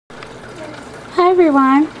Hi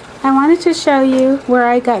everyone, I wanted to show you where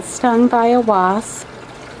I got stung by a wasp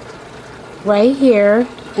right here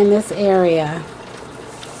in this area.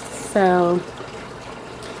 So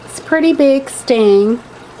it's a pretty big sting.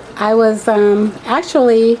 I was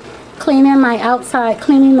actually cleaning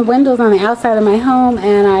the windows on the outside of my home,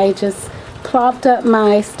 and I just plopped up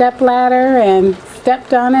my step ladder and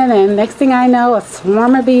stepped on it, and next thing I know, a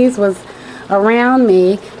swarm of bees was around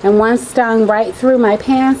me, and one stung right through my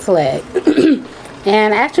pants leg.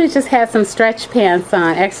 And I actually just had some stretch pants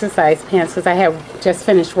on, exercise pants, because I had just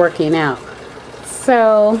finished working out.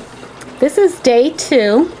 So this is day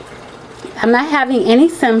 2. I'm not having any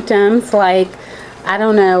symptoms like, I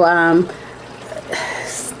don't know,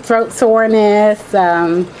 throat soreness,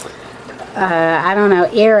 I don't know,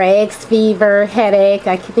 earaches, fever, headache.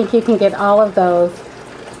 I think you can get all of those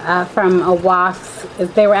from a wasp.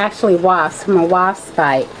 They were actually wasps, from a wasp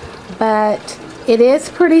bite. But it is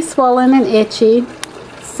pretty swollen and itchy.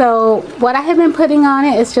 So what I have been putting on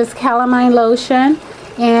it is just calamine lotion,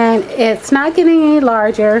 and it's not getting any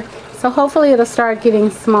larger, so hopefully it'll start getting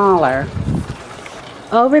smaller.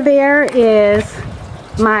 Over there is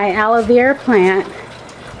my aloe vera plant.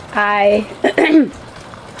 I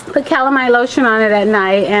put calamine lotion on it at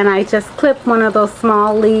night, and I just clip one of those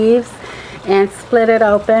small leaves and split it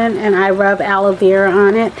open, and I rub aloe vera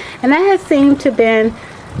on it, and that has seemed to have been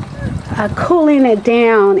cooling it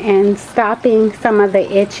down and stopping some of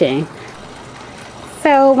the itching.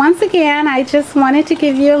 So once again, I just wanted to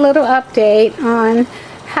give you a little update on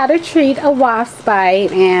how to treat a wasp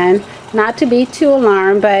bite, and not to be too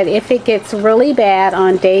alarmed, but if it gets really bad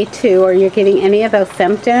on day 2 or you're getting any of those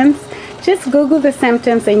symptoms, just Google the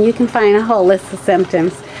symptoms and you can find a whole list of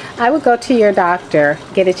symptoms. I would go to your doctor,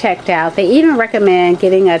 get it checked out. They even recommend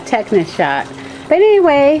getting a tetanus shot. But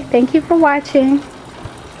anyway, thank you for watching.